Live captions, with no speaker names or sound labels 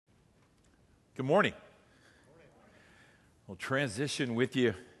Good morning. We'll transition with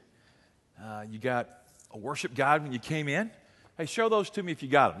you. You got a worship guide when you came in. Hey, show those to me if you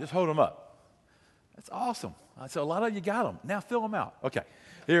got them. Just hold them up. That's awesome. So a lot of you got them. Now fill them out. Okay,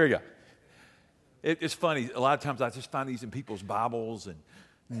 here we go. It's funny. A lot of times I just find these in people's Bibles and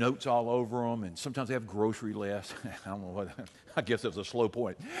notes all over them, and sometimes they have grocery lists. I don't know what. I guess it was a slow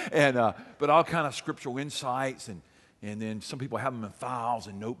point. And but all kind of scriptural insights, and then some people have them in files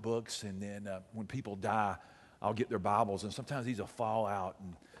and notebooks, and then when people die, I'll get their Bibles, and sometimes these will fall out,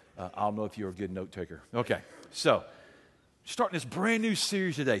 and I'll know if you're a good note taker. Okay, so starting this brand new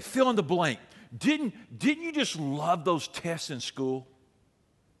series today, fill in the blank. Didn't you just love those tests in school?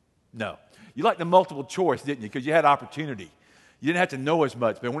 No. You liked the multiple choice, didn't you? Because you had opportunity. You didn't have to know as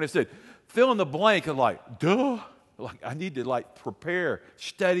much. But when it said fill in the blank, I'm like, duh. Like, I need to prepare,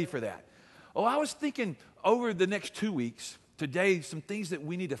 study for that. Oh, I was thinking over the next 2 weeks, today, some things that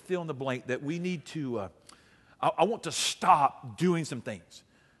we need to fill in the blank, that we need to, I want to stop doing some things.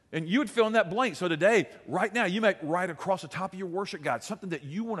 And you would fill in that blank. So today, right now, you might write across the top of your worship guide something that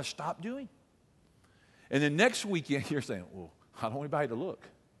you want to stop doing. And then next weekend, you're saying, well, I don't want anybody to look.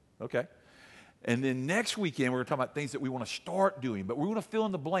 Okay. And then next weekend, we're going to talk about things that we want to start doing, but we want to fill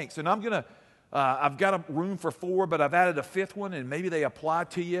in the blanks. And I'm going to, I've got a room for 4, but I've added a 5th one, and maybe they apply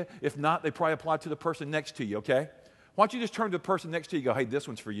to you. If not, they probably apply to the person next to you, okay? Why don't you just turn to the person next to you and go, hey, this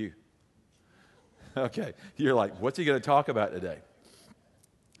one's for you. Okay. You're like, what's he going to talk about today?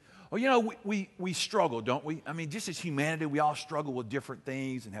 Well, you know, we struggle, don't we? I mean, just as humanity, we all struggle with different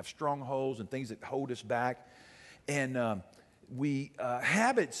things and have strongholds and things that hold us back. And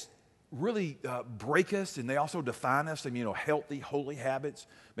habits really break us, and they also define us. I mean, healthy, holy habits.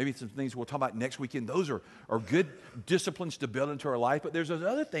 Maybe some things we'll talk about next weekend. Those are good disciplines to build into our life. But there's those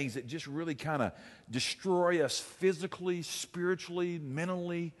other things that just really kind of destroy us physically, spiritually,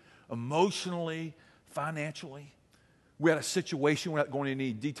 mentally, emotionally, financially. We had a situation, we're not going into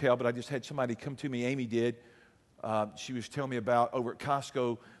any detail, but I just had somebody come to me, Amy did. She was telling me about over at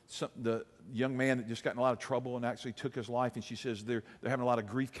Costco, the young man that just got in a lot of trouble and actually took his life. And she says they're having a lot of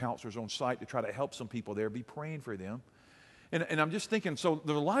grief counselors on site to try to help some people there. Be praying for them. And I'm just thinking, so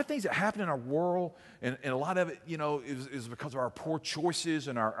there's a lot of things that happen in our world, and a lot of it, is because of our poor choices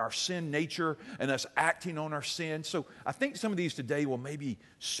and our sin nature and us acting on our sin. So I think some of these today will maybe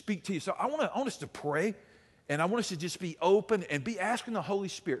speak to you. So I want us to pray, and I want us to just be open and be asking the Holy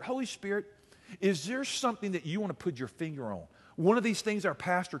Spirit, Holy Spirit, is there something that you want to put your finger on? One of these things our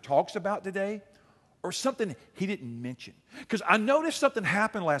pastor talks about today, or something he didn't mention? Because I noticed something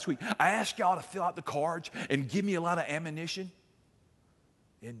happened last week. I asked y'all to fill out the cards and give me a lot of ammunition,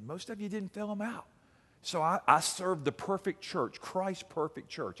 and most of you didn't fill them out. So I served the perfect church, Christ's perfect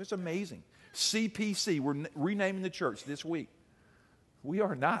church. It's amazing. CPC, we're renaming the church this week. We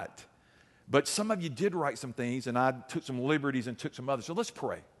are not. But some of you did write some things, and I took some liberties and took some others. So let's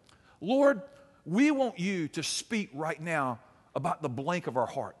pray. Lord, we want you to speak right now about the blank of our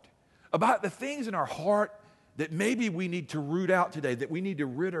heart, about the things in our heart that maybe we need to root out today, that we need to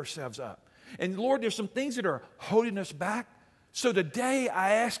rid ourselves up. And Lord, there's some things that are holding us back. So today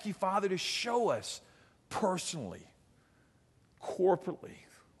I ask you, Father, to show us personally, corporately,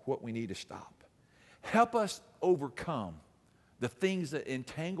 what we need to stop. Help us overcome the things that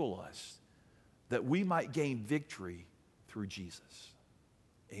entangle us, that we might gain victory through Jesus.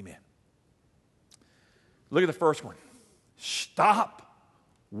 Amen. Look at the first one. Stop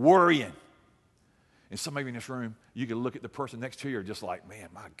worrying. And some of you in this room, you can look at the person next to you and just like, man,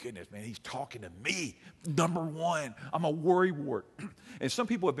 my goodness, man, he's talking to me. Number one, I'm a worrywart. And some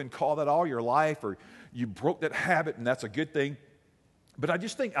people have been called that all your life, or you broke that habit, and that's a good thing. But I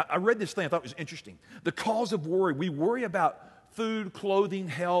just think, I read this thing, I thought it was interesting. The cause of worry, we worry about food, clothing,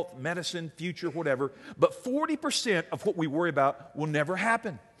 health, medicine, future, whatever. But 40% of what we worry about will never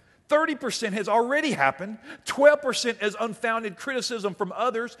happen. 30% has already happened, 12% is unfounded criticism from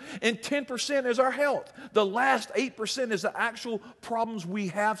others, and 10% is our health. The last 8% is the actual problems we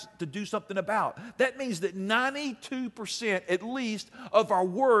have to do something about. That means that 92% at least of our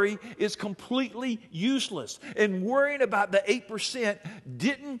worry is completely useless. And worrying about the 8%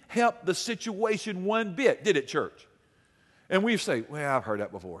 didn't help the situation one bit, did it, church? And we say, well, I've heard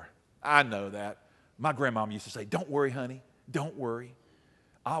that before. I know that. My grandmom used to say, don't worry, honey, don't worry.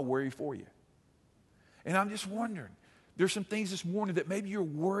 I'll worry for you. And I'm just wondering, there's some things this morning that maybe you're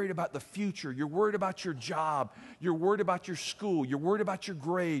worried about the future. You're worried about your job. You're worried about your school. You're worried about your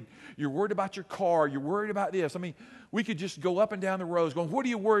grade. You're worried about your car. You're worried about this. I mean, we could just go up and down the rows going, what are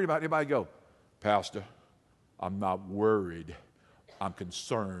you worried about? Everybody go, Pastor, I'm not worried. I'm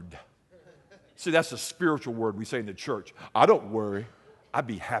concerned. See, that's a spiritual word we say in the church. I don't worry. I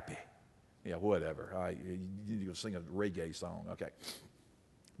be happy. Yeah, whatever. All right, you need to go sing a reggae song. Okay.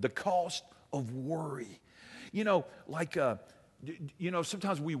 The cost of worry. You know, like,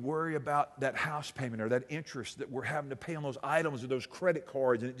 sometimes we worry about that house payment or that interest that we're having to pay on those items or those credit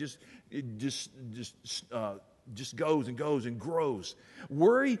cards, and it just goes and goes and grows.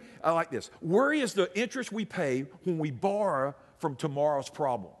 Worry, I like this. Worry is the interest we pay when we borrow from tomorrow's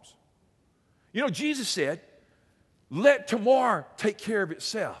problems. You know, Jesus said, let tomorrow take care of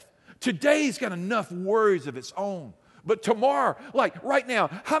itself. Today's got enough worries of its own. But tomorrow, like right now,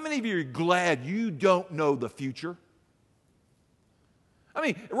 how many of you are glad you don't know the future? I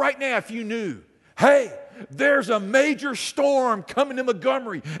mean, right now, if you knew, hey, there's a major storm coming to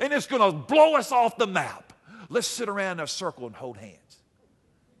Montgomery and it's going to blow us off the map. Let's sit around in a circle and hold hands.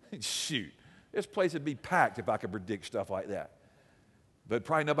 Shoot, this place would be packed if I could predict stuff like that. But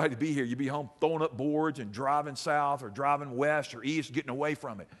probably nobody to be here. You'd be home throwing up boards and driving south or driving west or east, getting away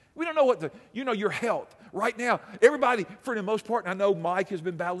from it. We don't know your health. Right now, everybody, for the most part, and I know Mike has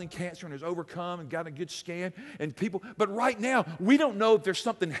been battling cancer and has overcome and got a good scan, and people, but right now, we don't know if there's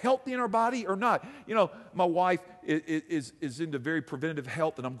something healthy in our body or not. You know, my wife is into very preventative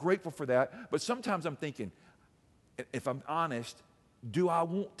health, and I'm grateful for that. But sometimes I'm thinking, if I'm honest, do I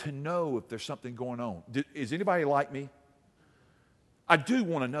want to know if there's something going on? Is anybody like me? I do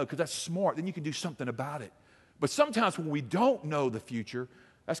want to know because that's smart. Then you can do something about it. But sometimes when we don't know the future,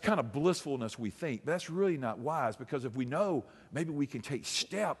 that's kind of blissfulness we think. But that's really not wise because if we know, maybe we can take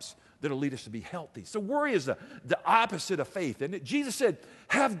steps that will lead us to be healthy. So worry is the opposite of faith. And Jesus said,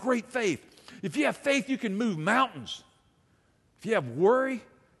 have great faith. If you have faith, you can move mountains. If you have worry,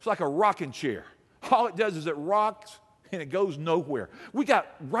 it's like a rocking chair. All it does is it rocks and it goes nowhere. We got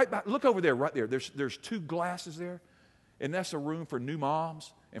right back, look over there, right there. There's two glasses there. And that's a room for new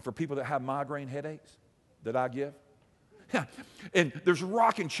moms and for people that have migraine headaches that I give. Yeah. And there's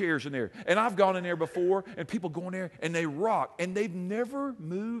rocking chairs in there. And I've gone in there before, and people go in there, and they rock. And they've never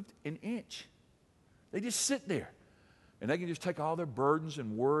moved an inch. They just sit there. And they can just take all their burdens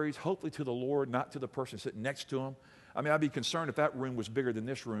and worries, hopefully to the Lord, not to the person sitting next to them. I mean, I'd be concerned if that room was bigger than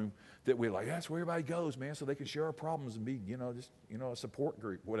this room, that we're like, that's where everybody goes, man, so they can share our problems and be, a support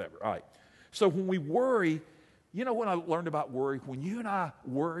group, whatever. All right. So when we worry, you know what I learned about worry? When you and I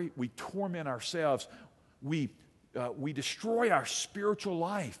worry, we torment ourselves. We destroy our spiritual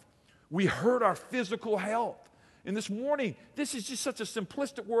life. We hurt our physical health. And this morning, this is just such a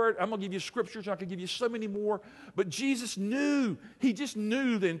simplistic word. I'm going to give you scriptures. I could give you so many more. But Jesus knew, he just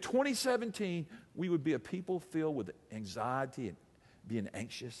knew that in 2017, we would be a people filled with anxiety and being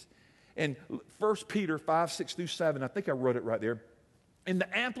anxious. And 1 Peter 5, 6 through 7, I think I wrote it right there. In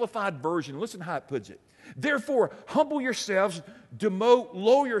the Amplified Version, listen how it puts it. Therefore, humble yourselves,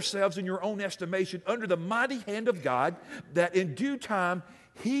 lower yourselves in your own estimation under the mighty hand of God, that in due time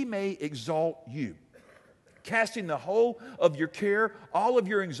he may exalt you. Casting the whole of your care, all of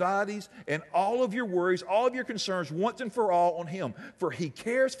your anxieties, and all of your worries, all of your concerns once and for all on him. For he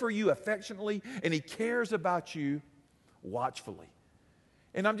cares for you affectionately, and he cares about you watchfully.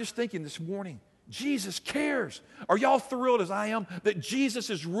 And I'm just thinking this morning, Jesus cares. Are y'all thrilled as I am that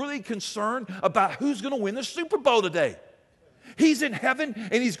Jesus is really concerned about who's going to win the Super Bowl today? He's in heaven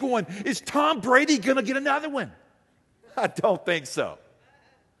and he's going, is Tom Brady going to get another one? I don't think so.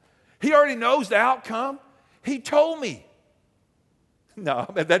 He already knows the outcome. He told me. No,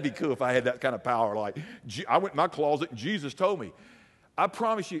 that'd be cool if I had that kind of power. Like, I went in my closet and Jesus told me. I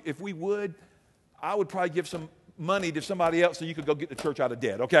promise you, if we would, I would probably give some money to somebody else so you could go get the church out of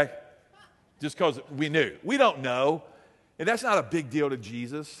debt, okay? Just because we knew. We don't know. And that's not a big deal to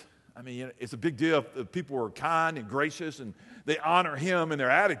Jesus. I mean, it's a big deal if people are kind and gracious and they honor him and their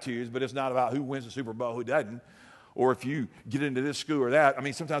attitudes, but it's not about who wins the Super Bowl, who doesn't. Or if you get into this school or that. I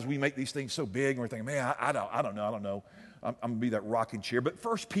mean, sometimes we make these things so big and we're thinking, man, I don't know. I'm going to be that rocking chair. But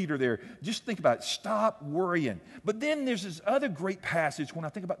 1 Peter there, just think about it. Stop worrying. But then there's this other great passage when I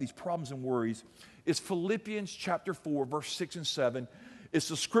think about these problems and worries. It's Philippians chapter 4, verse 6 and 7. It's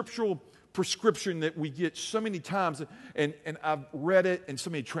a scriptural prescription that we get so many times, and I've read it in so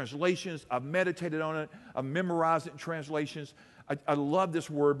many translations. I've meditated on it. I've memorized it in translations. I love this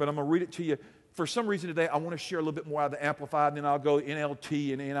word, but I'm going to read it to you. For some reason today, I want to share a little bit more out of the Amplified, and then I'll go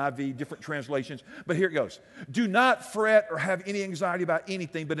NLT and NIV, different translations. But here it goes. Do not fret or have any anxiety about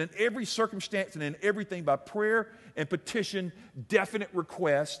anything, but in every circumstance and in everything by prayer and petition, definite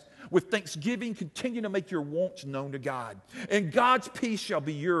request, with thanksgiving, continue to make your wants known to God. And God's peace shall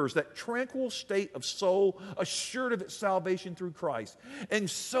be yours, that tranquil state of soul, assured of its salvation through Christ. And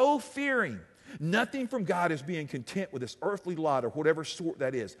so fearing, Nothing from God is being content with this earthly lot or whatever sort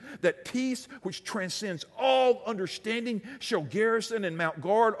that is. That peace which transcends all understanding shall garrison and mount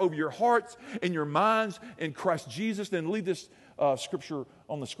guard over your hearts and your minds in Christ Jesus. Then leave this scripture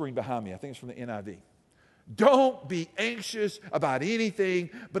on the screen behind me. I think it's from the NIV. Don't be anxious about anything,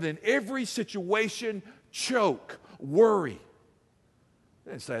 but in every situation, choke, worry. It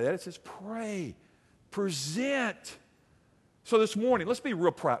didn't say that. It says pray, present. So this morning, let's be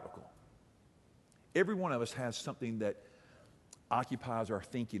real practical. Every one of us has something that occupies our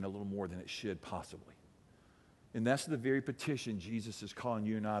thinking a little more than it should possibly. And that's the very petition Jesus is calling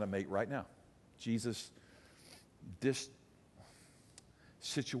you and I to make right now. Jesus, this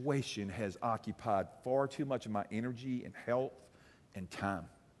situation has occupied far too much of my energy and health and time.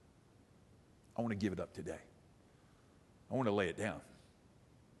 I want to give it up today. I want to lay it down.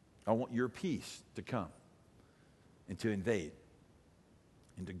 I want your peace to come and to invade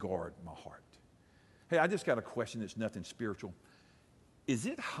and to guard my heart. Hey, I just got a question that's nothing spiritual. Is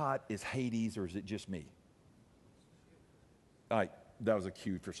it hot as Hades or is it just me? All right, that was a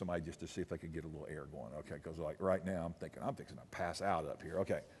cue for somebody just to see if they could get a little air going. Okay, because like right now I'm thinking to pass out up here.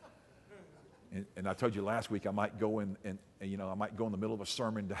 Okay. And I told you last week I might go in and I might go in the middle of a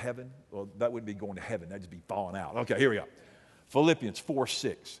sermon to heaven. Well, that wouldn't be going to heaven. That'd just be falling out. Okay, here we go. Philippians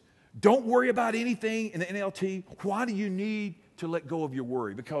 4:6. Don't worry about anything in the NLT. Why do you need to let go of your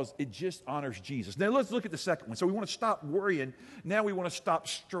worry? Because it just honors Jesus. Now let's look at the second one. So we want to stop worrying. Now we want to stop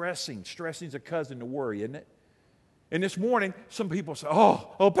stressing. Stressing's a cousin to worry, isn't it? And this morning, some people say,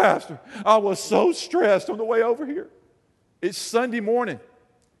 oh, Pastor, I was so stressed on the way over here. It's Sunday morning.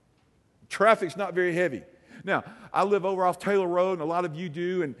 Traffic's not very heavy. Now, I live over off Taylor Road, and a lot of you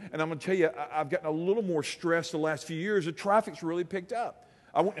do, and I'm going to tell you, I've gotten a little more stressed the last few years. The traffic's really picked up.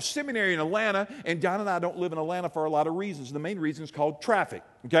 I went to seminary in Atlanta, and Don and I don't live in Atlanta for a lot of reasons. The main reason is called traffic,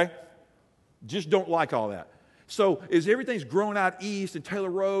 okay? Just don't like all that. So as everything's growing out east and Taylor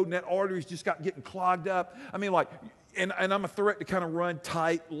Road, and that artery's just getting clogged up, I mean, and I'm a threat to kind of run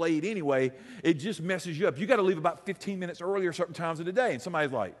tight, late anyway. It just messes you up. You got to leave about 15 minutes earlier certain times of the day. And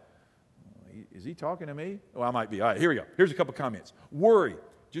somebody's like, is he talking to me? Well, I might be. All right, here we go. Here's a couple comments. Worry.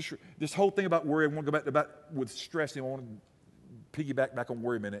 Just this whole thing about worry, I want to go back about with stressing. I want to piggyback back on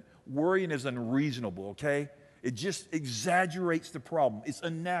worry a minute. Worrying is unreasonable, okay? It just exaggerates the problem. It's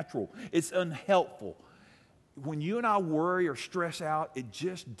unnatural. It's unhelpful. When you and I worry or stress out, it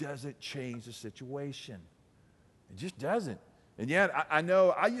just doesn't change the situation. It just doesn't. And yet, I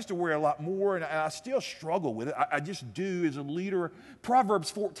know I used to worry a lot more, and I still struggle with it. I just do as a leader.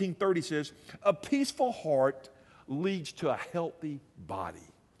 Proverbs 14:30 says, a peaceful heart leads to a healthy body.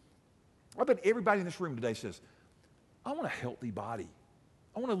 I bet everybody in this room today says, I want a healthy body.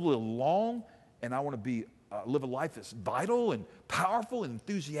 I want to live long, and I want to live a life that's vital and powerful and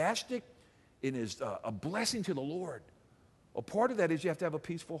enthusiastic and is a blessing to the Lord. A part of that is you have to have a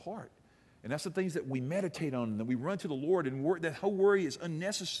peaceful heart. And that's the things that we meditate on and that we run to the Lord, and that whole worry is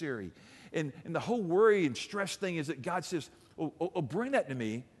unnecessary. And the whole worry and stress thing is that God says, bring that to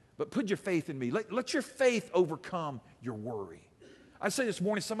me, but put your faith in me. Let your faith overcome your worry. I say this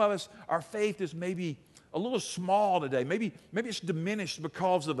morning, some of us, our faith is maybe a little small today. Maybe it's diminished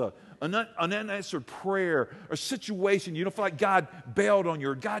because of an unanswered prayer or situation. You don't feel like God bailed on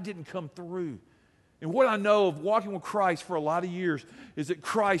you or God didn't come through. And what I know of walking with Christ for a lot of years is that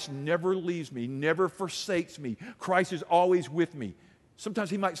Christ never leaves me, never forsakes me. Christ is always with me. Sometimes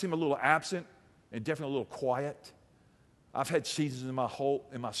he might seem a little absent and definitely a little quiet. I've had seasons in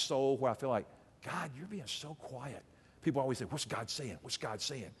my soul where I feel like, God, you're being so quiet. People always say, what's God saying? What's God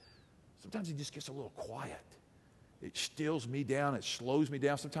saying? Sometimes he just gets a little quiet. It stills me down. It slows me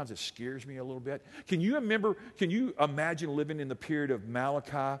down. Sometimes it scares me a little bit. Can you imagine living in the period of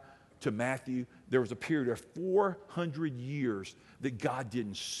Malachi to Matthew? There was a period of 400 years that God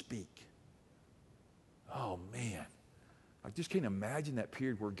didn't speak. Oh, man. I just can't imagine that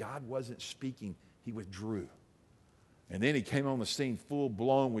period where God wasn't speaking. He withdrew. And then he came on the scene full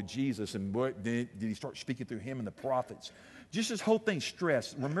blown with Jesus, and then did he start speaking through him and the prophets. Just this whole thing,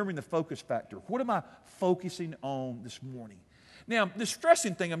 stress, remembering the focus factor. What am I focusing on this morning? Now, the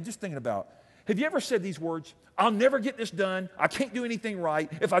stressing thing, I'm just thinking about. Have you ever said these words? I'll never get this done. I can't do anything right.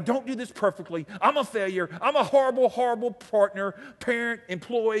 If I don't do this perfectly, I'm a failure. I'm a horrible, horrible partner, parent,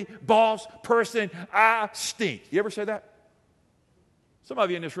 employee, boss, person. I stink. You ever say that? Some of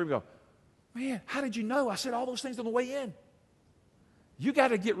you in this room go, man, how did you know? I said all those things on the way in. You got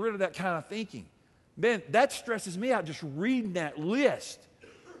to get rid of that kind of thinking. Man, that stresses me out just reading that list.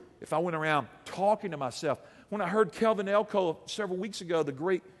 If I went around talking to myself. When I heard Kelvin Elko several weeks ago, the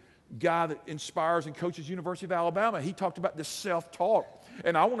great guy that inspires and coaches University of Alabama. He talked about this self-talk.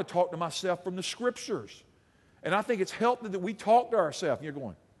 And I want to talk to myself from the Scriptures. And I think it's healthy that we talk to ourselves. And you're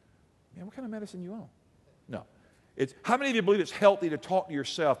going, man, what kind of medicine you on? No. How many of you believe it's healthy to talk to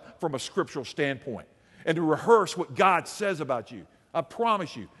yourself from a scriptural standpoint and to rehearse what God says about you? I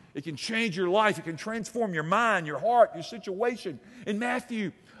promise you, it can change your life. It can transform your mind, your heart, your situation. In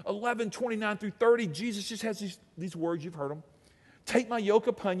Matthew 11:29 through 30, Jesus just has these words. You've heard them. Take my yoke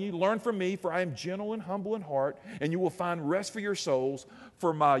upon you, learn from me, for I am gentle and humble in heart, and you will find rest for your souls.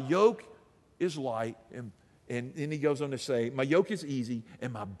 For my yoke is light. And then he goes on to say, my yoke is easy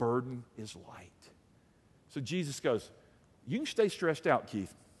and my burden is light. So Jesus goes, you can stay stressed out,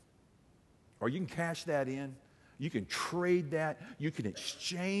 Keith, or you can cash that in. You can trade that. You can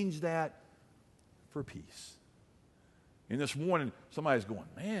exchange that for peace. And this morning, somebody's going,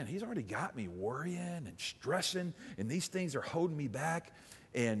 man, he's already got me worrying and stressing, and these things are holding me back.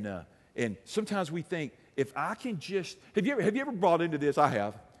 And sometimes we think, if I can just, have you ever brought into this? I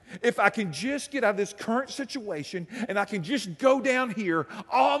have. If I can just get out of this current situation and I can just go down here,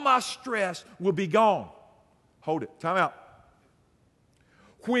 all my stress will be gone. Hold it. Time out.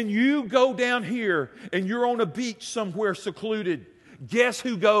 When you go down here and you're on a beach somewhere secluded, guess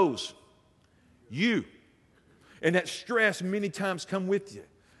who goes? You. And that stress many times come with you.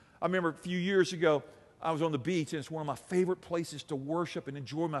 I remember a few years ago, I was on the beach, and it's one of my favorite places to worship and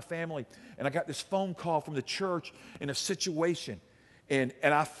enjoy my family. And I got this phone call from the church in a situation, and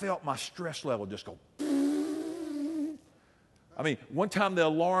I felt my stress level just go. I mean, one time the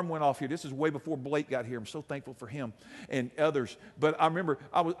alarm went off here. This is way before Blake got here. I'm so thankful for him and others. But I remember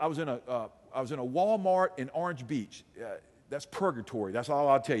I was in a Walmart in Orange Beach. That's purgatory. That's all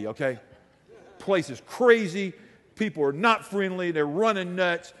I'll tell you. Okay, place is crazy. People are not friendly. They're running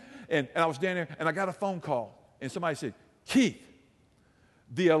nuts. And I was down there, and I got a phone call, and somebody said, Keith,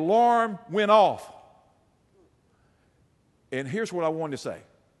 the alarm went off. And here's what I wanted to say.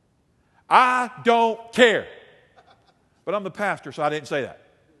 I don't care. But I'm the pastor, so I didn't say that.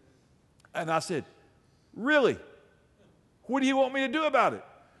 And I said, really? What do you want me to do about it?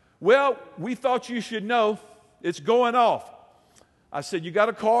 Well, we thought you should know it's going off. I said, you got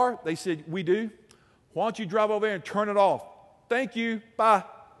a car? They said, we do. Why don't you drive over there and turn it off? Thank you. Bye.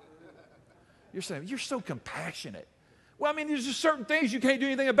 You're saying, you're so compassionate. Well, I mean, there's just certain things you can't do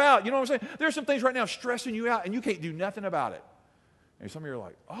anything about. You know what I'm saying? There's some things right now stressing you out, and you can't do nothing about it. And some of you are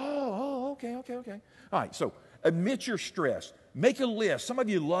like, okay. All right, so admit your stress. Make a list. Some of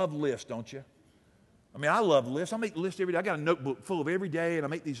you love lists, don't you? I mean, I love lists. I make lists every day. I got a notebook full of every day, and I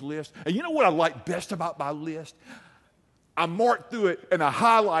make these lists. And you know what I like best about my list? I mark through it, and I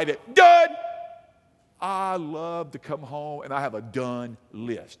highlight it. Done! I love to come home, and I have a done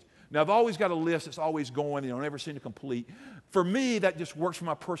list. Now, I've always got a list that's always going, and I never seem to complete. For me, that just works for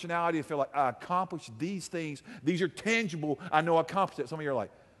my personality. I feel like I accomplished these things. These are tangible. I know I accomplished it. Some of you are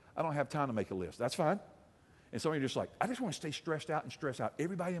like, I don't have time to make a list. That's fine. And some of you are just like, I just want to stay stressed out and stress out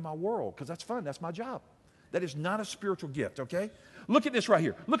everybody in my world because that's fun. That's my job. That is not a spiritual gift, okay? Look at this right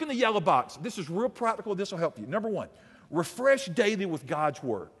here. Look in the yellow box. This is real practical. This will help you. Number one, refresh daily with God's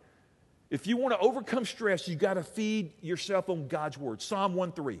Word. If you want to overcome stress, you've got to feed yourself on God's Word. Psalm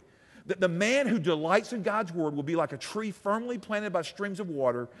 1:3. That the man who delights in God's Word will be like a tree firmly planted by streams of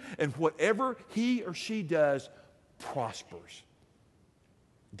water, and whatever he or she does prospers.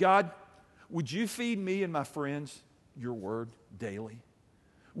 God, would you feed me and my friends your Word daily?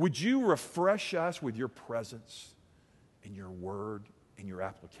 Would you refresh us with your presence and your Word and your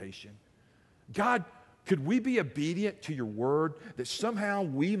application? God, could we be obedient to your Word that somehow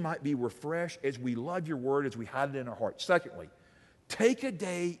we might be refreshed as we love your Word, as we hide it in our hearts? Secondly, take a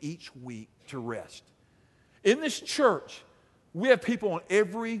day each week to rest. In this church, we have people on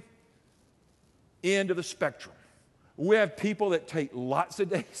every end of the spectrum. We have people that take lots of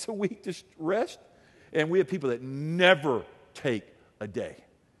days a week to rest, and we have people that never take a day.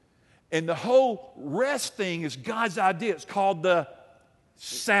 And the whole rest thing is God's idea. It's called the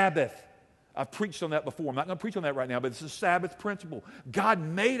Sabbath. I've preached on that before. I'm not going to preach on that right now, but it's the Sabbath principle. God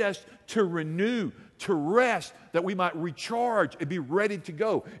made us to renew, to rest, that we might recharge and be ready to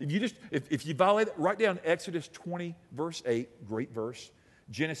go. If you violate it, write down Exodus 20, verse 8, great verse.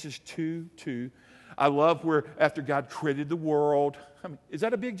 Genesis 2:2. I love where after God created the world. I mean, is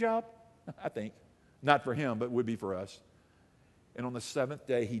that a big job? I think. Not for him, but it would be for us. And on the seventh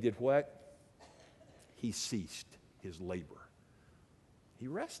day, he did what? He ceased his labor. He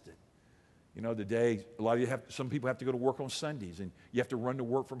rested. You know, some people have to go to work on Sundays, and you have to run to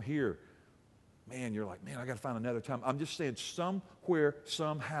work from here. man, you're like, man, I got to find another time. I'm just saying somewhere,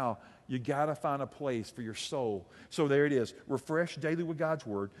 somehow, you got to find a place for your soul. So there it is. Refresh daily with God's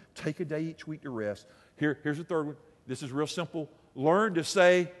Word. Take a day each week to rest. Here's the third one. This is real simple. Learn to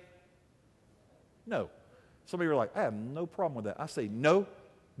say no. Some of you are like, I have no problem with that. I say no,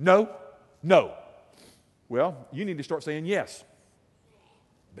 no, no. Well, you need to start saying yes.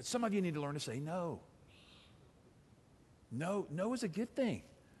 But some of you need to learn to say no. No is a good thing.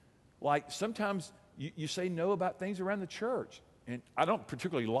 Like sometimes you say no about things around the church. And I don't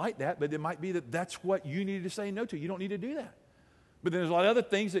particularly like that, but it might be that that's what you need to say no to. You don't need to do that. But then there's a lot of other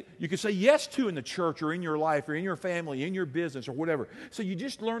things that you can say yes to in the church or in your life or in your family, in your business or whatever. So you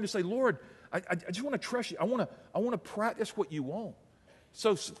just learn to say, Lord, I just want to trust you. I want to practice what you want.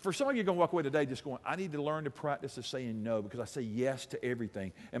 So for some of you, you're going to walk away today just going, I need to learn to practice of saying no because I say yes to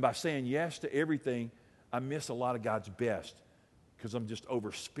everything. And by saying yes to everything, I miss a lot of God's best because I'm just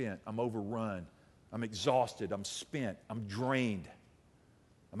overspent. I'm overrun. I'm exhausted. I'm spent. I'm drained.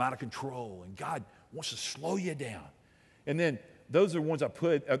 I'm out of control. And God wants to slow you down. And then those are the ones I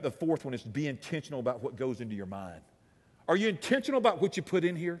put. The fourth one is be intentional about what goes into your mind. Are you intentional about what you put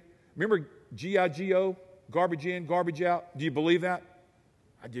in here? Remember GIGO, garbage in, garbage out? Do you believe that?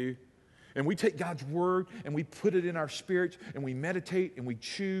 I do. And we take God's word and we put it in our spirits and we meditate and we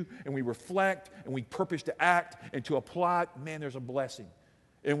chew and we reflect and we purpose to act and to apply it. Man, there's a blessing.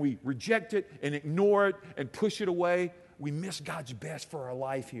 And we reject it and ignore it and push it away. We miss God's best for our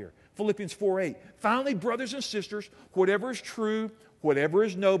life here. Philippians 4:8. Finally, brothers and sisters, whatever is true, whatever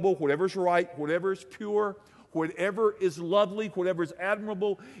is noble, whatever is right, whatever is pure, whatever is lovely, whatever is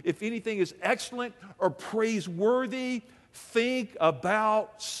admirable, if anything is excellent or praiseworthy, think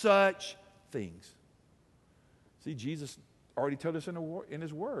about such things. See, Jesus already told us in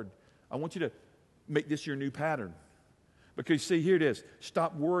His Word. I want you to make this your new pattern. Because, see, here it is.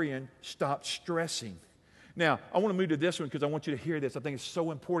 Stop worrying. Stop stressing. Now, I want to move to this one because I want you to hear this. I think it's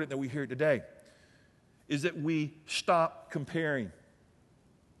so important that we hear it today. Is that we stop comparing.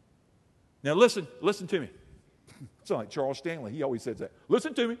 Now, listen to me. It's like Charles Stanley. He always says that.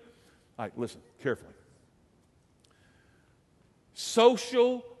 Listen to me. All right, listen carefully.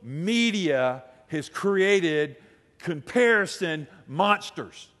 Social media has created comparison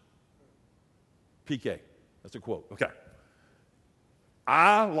monsters. PK. That's a quote. Okay.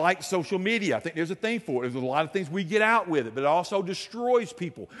 I like social media. I think there's a thing for it. There's a lot of things we get out with it, but it also destroys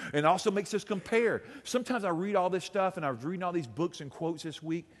people and also makes us compare. Sometimes I read all this stuff, and I was reading all these books and quotes this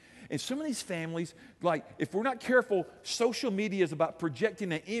week, and some of these families, like, if we're not careful, social media is about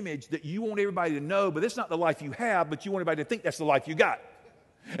projecting an image that you want everybody to know, but it's not the life you have, but you want everybody to think that's the life you got.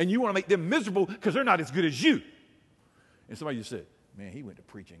 And you want to make them miserable because they're not as good as you. And somebody just said, man, he went to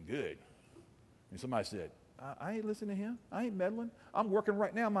preaching good. And somebody said, I ain't listening to him. I ain't meddling. I'm working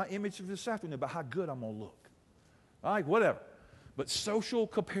right now on my image of this afternoon about how good I'm going to look. All right, whatever. But social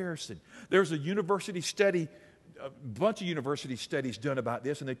comparison. There's a university study, a bunch of university studies done about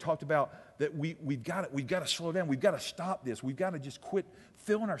this, and they talked about that we've got to slow down. We've got to stop this. We've got to just quit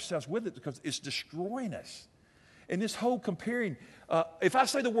filling ourselves with it because it's destroying us. And this whole comparing, if I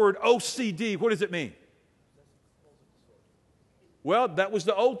say the word OCD, what does it mean? Well, that was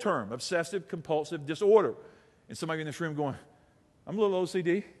the old term, obsessive compulsive disorder. And somebody in this room going, I'm a little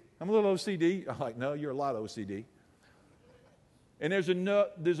OCD. I'm a little OCD. I'm like, no, you're a lot OCD. And there's a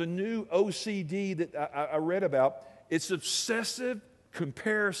new OCD that I read about. It's obsessive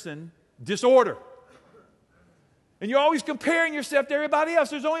comparison disorder. And you're always comparing yourself to everybody else.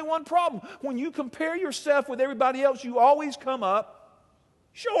 There's only one problem. When you compare yourself with everybody else, you always come up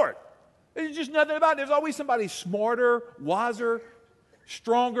short. There's just nothing about it. There's always somebody smarter, wiser,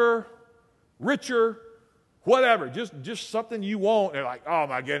 stronger, richer, whatever. Just something you want. They're like, oh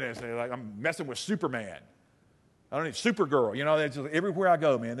my goodness. They're like, I'm messing with Superman. I don't need Supergirl. You know, just, everywhere I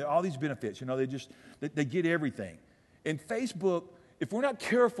go, man, all these benefits. You know, they get everything. And Facebook, if we're not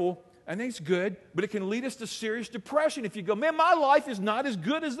careful, I think it's good, but it can lead us to serious depression if you go, man, my life is not as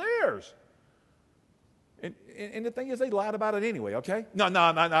good as theirs. And the thing is, they lied about it anyway, okay? No,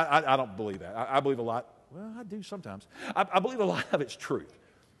 I don't believe that. I believe a lot. Well, I do sometimes. I believe a lot of it's truth.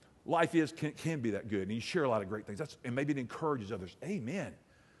 Life can be that good, and you share a lot of great things. And maybe it encourages others. Amen.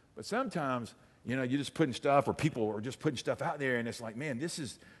 But sometimes, you know, you're just putting stuff, or people are just putting stuff out there, and it's like, man, this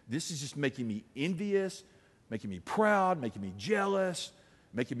is just making me envious, making me proud, making me jealous,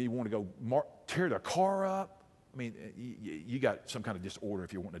 making me want to go tear their car up. I mean, you got some kind of disorder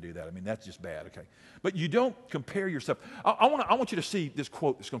if you want to do that. I mean, that's just bad, okay? But you don't compare yourself. I want you to see this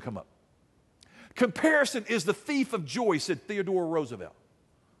quote that's going to come up. Comparison is the thief of joy, said Theodore Roosevelt.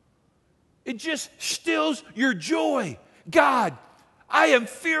 It just steals your joy. God, I am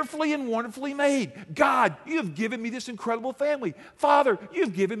fearfully and wonderfully made. God, you have given me this incredible family. Father,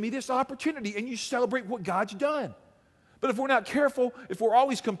 you've given me this opportunity, and you celebrate what God's done. But if we're not careful, if we're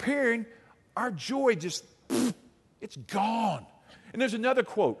always comparing, our joy just, it's gone. And there's another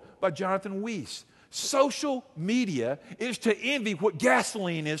quote by Jonathan Weiss. Social media is to envy what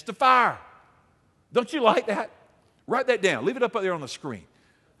gasoline is to fire. Don't you like that? Write that down. Leave it up there on the screen.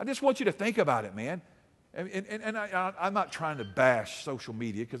 I just want you to think about it, man. And I'm not trying to bash social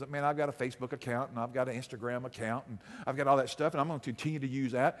media because, man, I've got a Facebook account and I've got an Instagram account and I've got all that stuff, and I'm going to continue to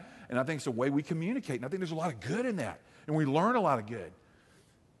use that. And I think it's the way we communicate, and I think there's a lot of good in that, and we learn a lot of good.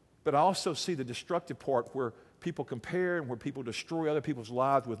 But I also see the destructive part where people compare and where people destroy other people's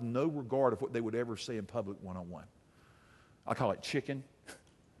lives with no regard of what they would ever say in public one-on-one. I call it chicken,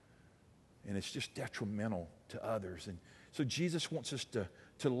 and it's just detrimental to others. And so Jesus wants us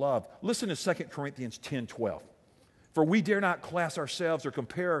to love. Listen to 2 Corinthians 10:12. For we dare not class ourselves or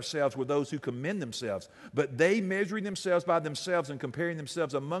compare ourselves with those who commend themselves, but they, measuring themselves by themselves and comparing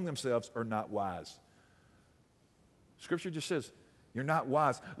themselves among themselves, are not wise. Scripture just says, you're not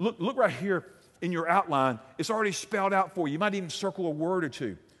wise. Look right here in your outline. It's already spelled out for you. You might even circle a word or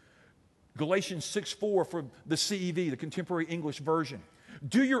two. Galatians 6:4 for the CEV, the Contemporary English Version.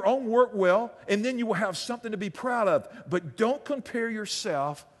 Do your own work well, and then you will have something to be proud of. But don't compare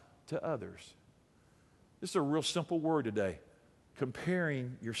yourself to others. This is a real simple word today.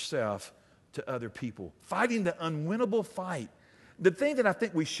 Comparing yourself to other people. Fighting the unwinnable fight. The thing that I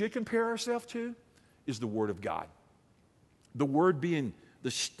think we should compare ourselves to is the Word of God. The Word being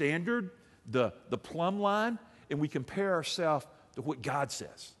the standard, the plumb line, and we compare ourselves to what God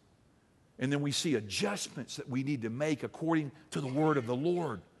says. And then we see adjustments that we need to make according to the word of the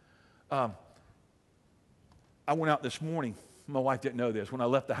Lord. I went out this morning. My wife didn't know this. When I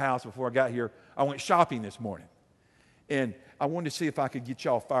left the house before I got here, I went shopping this morning. And I wanted to see if I could get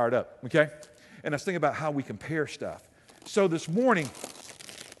y'all fired up, okay? And I was thinking about how we compare stuff. So this morning,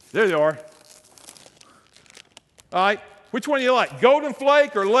 there they are. All right, which one do you like, Golden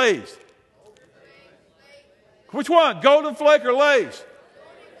Flake or Lay's? Which one, Golden Flake or Lay's?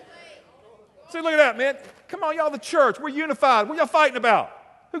 See, look at that, man. Come on, y'all, the church. We're unified. What y'all fighting about?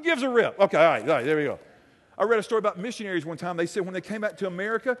 Who gives a rip? Okay, all right, there we go. I read a story about missionaries one time. They said when they came back to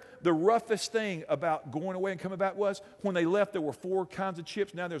America, the roughest thing about going away and coming back was when they left, there were 4 kinds of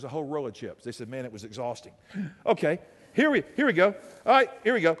chips. Now there's a whole row of chips. They said, man, it was exhausting. Okay, here we go. All right,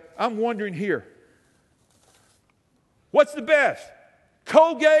 here we go. I'm wondering here. What's the best?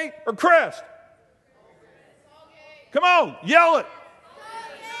 Colgate or Crest? Come on, yell it.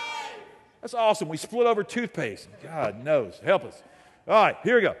 That's awesome. We split over toothpaste. God knows. Help us. All right,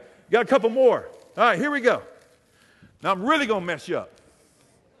 here we go. Got a couple more. All right, here we go. Now I'm really going to mess you up.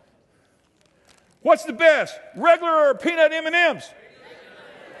 What's the best? Regular or peanut M&Ms?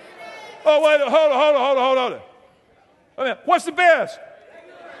 Oh, wait, hold on. Oh, man. What's the best?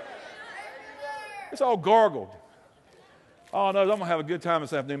 It's all gargled. Oh, no, I'm going to have a good time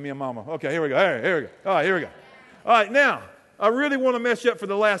this afternoon, me and Mama. Okay, here we go. Here we go. All right, here we go. All right, now, I really want to mess you up for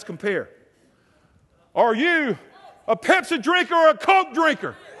the last compare. Are you a Pepsi drinker or a Coke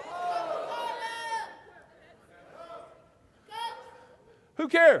drinker? Who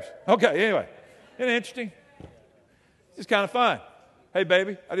cares? Okay, anyway. Isn't it interesting? It's kind of fun. Hey,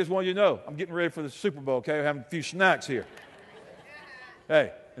 baby, I just wanted you to know, I'm getting ready for the Super Bowl, okay? I'm having a few snacks here.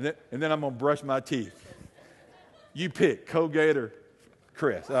 Hey, and then I'm going to brush my teeth. You pick, Colgate or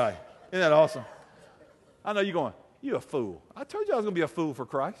Crest. All right. Isn't that awesome? I know you're going, you a fool. I told you I was going to be a fool for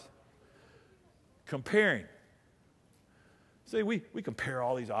Christ. Comparing. See, we compare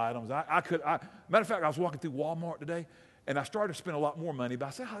all these items. Matter of fact, I was walking through Walmart today, and I started to spend a lot more money, but I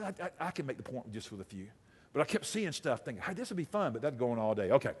said, I can make the point just with a few. But I kept seeing stuff thinking, hey, this would be fun, but that's going all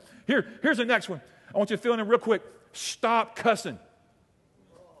day. Okay, here's the next one. I want you to fill in real quick. Stop cussing.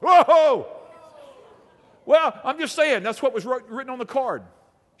 Whoa! Well, I'm just saying, that's what was written on the card.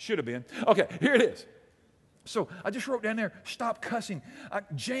 Should have been. Okay, here it is. So I just wrote down there, stop cussing.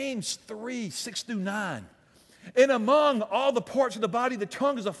 James 3:6-9. And among all the parts of the body, the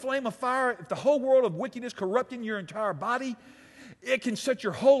tongue is a flame of fire. If the whole world of wickedness corrupting your entire body, it can set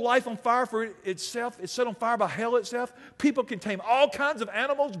your whole life on fire for itself. It's set on fire by hell itself. People can tame all kinds of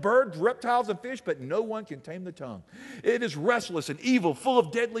animals, birds, reptiles, and fish, but no one can tame the tongue. It is restless and evil, full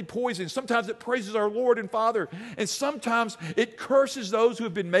of deadly poison. Sometimes it praises our Lord and Father, and sometimes it curses those who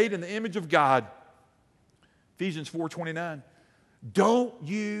have been made in the image of God. Ephesians 4:29. Don't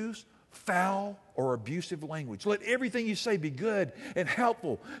use foul or abusive language. Let everything you say be good and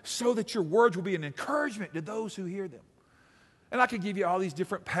helpful so that your words will be an encouragement to those who hear them. And I could give you all these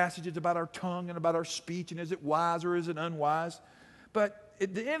different passages about our tongue and about our speech and is it wise or is it unwise. But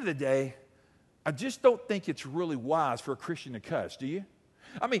at the end of the day, I just don't think it's really wise for a Christian to cuss, do you?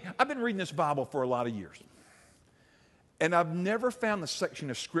 I mean, I've been reading this Bible for a lot of years. And I've never found the section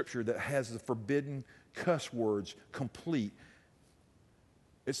of Scripture that has the forbidden cuss words complete.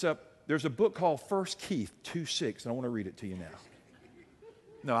 There's a book called 1 Keith 2:6, and I want to read it to you now.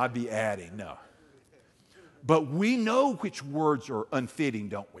 No, I'd be adding, no. But we know which words are unfitting,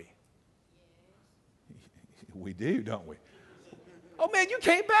 don't we? We do, don't we? Oh, man, you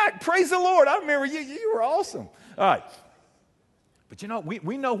came back. Praise the Lord. I remember you. You were awesome. All right. But you know,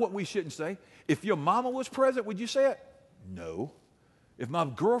 we know what we shouldn't say. If your mama was present, would you say it? No. If my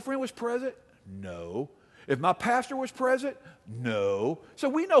girlfriend was present? No. If my pastor was present? No. So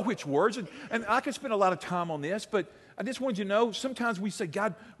we know which words, and I could spend a lot of time on this, but I just wanted you to know, sometimes we say,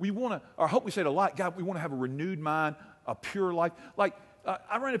 God, we want to, or I hope we say it a lot, God, we want to have a renewed mind, a pure life. Like,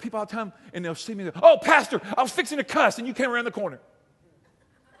 I run into people all the time, and they'll see me, and oh, pastor, I was fixing to cuss, and you came around the corner.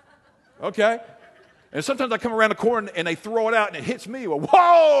 Okay? And sometimes I come around the corner, and they throw it out, and it hits me. Well,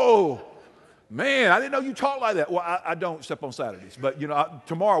 whoa! Man, I didn't know you talk like that. Well, I don't except on Saturdays. But, you know,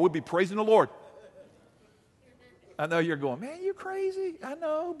 tomorrow we'll be praising the Lord. I know you're going, man, you're crazy. I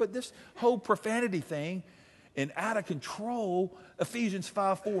know. But this whole profanity thing and out of control, Ephesians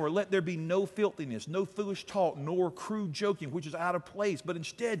 5:4, let there be no filthiness, no foolish talk, nor crude joking, which is out of place. But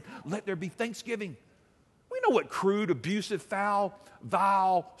instead, let there be thanksgiving. We know what crude, abusive, foul,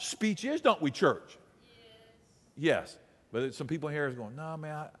 vile speech is, don't we, church? Yes. But some people here is going, no,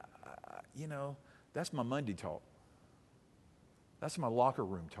 man, you know, that's my Monday talk. That's my locker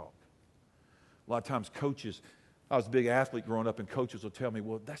room talk. A lot of times coaches, I was a big athlete growing up, and coaches will tell me,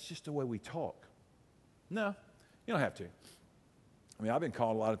 well, that's just the way we talk. No, you don't have to. I mean, I've been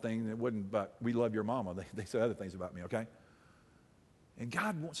called a lot of things that wasn't about, we love your mama. They said other things about me, okay? And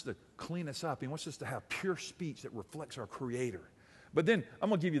God wants to clean us up. He wants us to have pure speech that reflects our Creator. But then I'm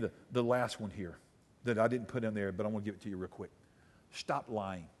going to give you the last one here that I didn't put in there, but I'm going to give it to you real quick. Stop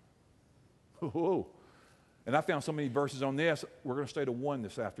lying. Oh, and I found so many verses on this. We're going to stay to one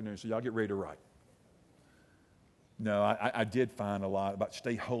this afternoon, so y'all get ready to write. No, I did find a lot about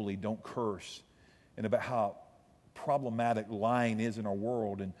stay holy, don't curse, and about how problematic lying is in our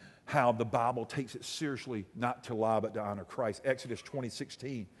world and how the Bible takes it seriously not to lie but to honor Christ. Exodus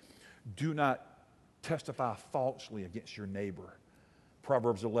 20:16, do not testify falsely against your neighbor.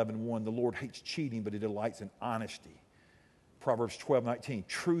 Proverbs 11:1, the Lord hates cheating, but he delights in honesty. Proverbs 12:19,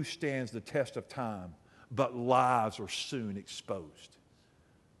 truth stands the test of time, but lies are soon exposed.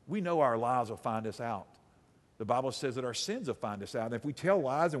 We know our lies will find us out. The Bible says that our sins will find us out. And if we tell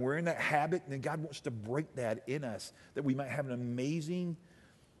lies and we're in that habit, then God wants to break that in us, that we might have an amazing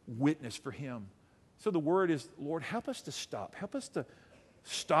witness for Him. So the word is, Lord, help us to stop. Help us to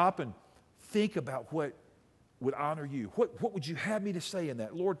stop and think about what would honor you. What would you have me to say in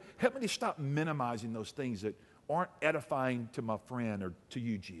that? Lord, help me to stop minimizing those things that aren't edifying to my friend or to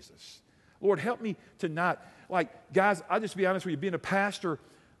you, Jesus. Lord, help me to not, like, guys, I'll just be honest with you, being a pastor,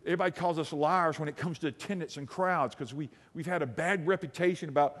 everybody calls us liars when it comes to attendance and crowds because we've had a bad reputation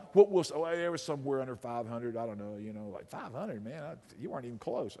about what we'll say. Oh, there was somewhere under 500. I don't know, you know, like 500, man. You weren't even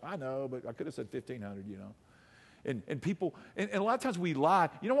close. I know, but I could have said 1,500, you know. And people, and a lot of times we lie.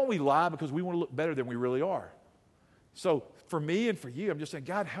 You know what? We lie because we want to look better than we really are. So for me and for you, I'm just saying,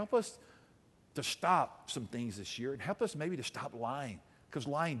 God, help us to stop some things this year and help us maybe to stop lying because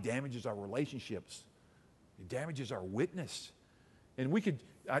lying damages our relationships. It damages our witness. And we could,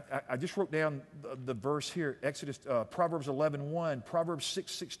 I just wrote down the verse here, Proverbs 11:1, Proverbs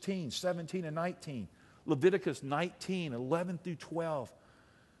 6:16, 17 and 19, Leviticus 19, 11 through 12.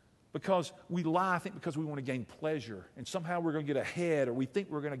 Because we lie, I think, because we want to gain pleasure. And somehow we're going to get ahead, or we think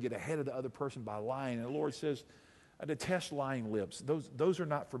we're going to get ahead of the other person by lying. And the Lord says, I detest lying lips. Those are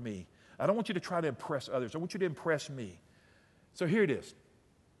not for me. I don't want you to try to impress others. I want you to impress me. So here it is.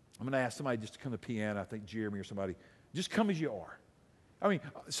 I'm going to ask somebody just to come to the piano, I think Jeremy or somebody. Just come as you are. I mean,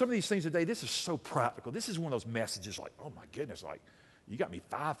 some of these things today, this is so practical. This is one of those messages like, oh my goodness, like, you got me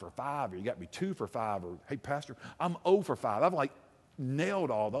 5 for 5, or you got me 2 for 5, or hey, Pastor, I'm 0 for 5. I've like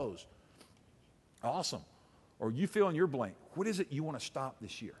nailed all those. Awesome. Or you fill in your blank. What is it you want to stop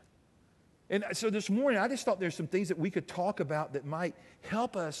this year? And so this morning, I just thought there's some things that we could talk about that might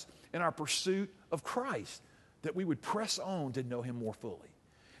help us in our pursuit of Christ, that we would press on to know Him more fully.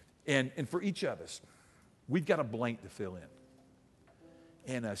 And for each of us, we've got a blank to fill in.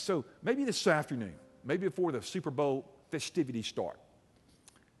 And so maybe this afternoon, maybe before the Super Bowl festivities start,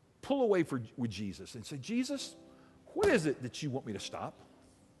 pull away with Jesus and say, Jesus, what is it that you want me to stop?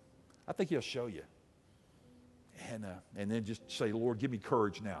 I think He'll show you. And then just say, Lord, give me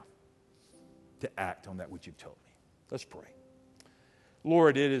courage now to act on that which you've told me. Let's pray.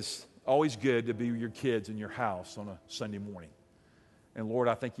 Lord, it is always good to be with your kids in your house on a Sunday morning. And Lord,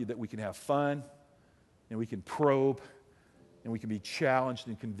 I thank you that we can have fun and we can probe and we can be challenged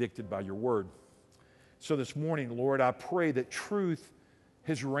and convicted by your word. So this morning, Lord, I pray that truth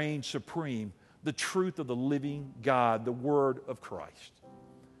has reigned supreme, the truth of the living God, the word of Christ.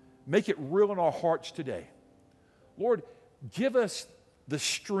 Make it real in our hearts today. Lord, give us the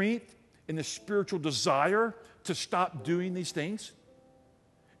strength and the spiritual desire to stop doing these things,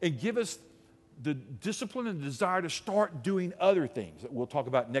 and give us the discipline and desire to start doing other things that we'll talk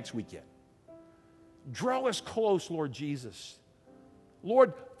about next weekend. Draw us close, Lord Jesus.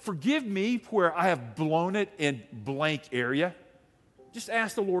 Lord, forgive me where I have blown it in blank area. Just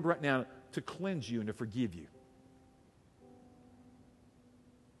ask the Lord right now to cleanse you and to forgive you.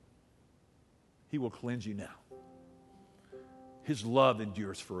 He will cleanse you now. His love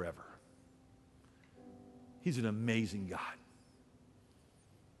endures forever. He's an amazing God.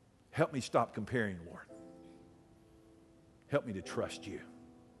 Help me stop comparing, Lord. Help me to trust you.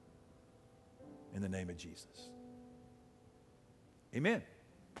 In the name of Jesus. Amen.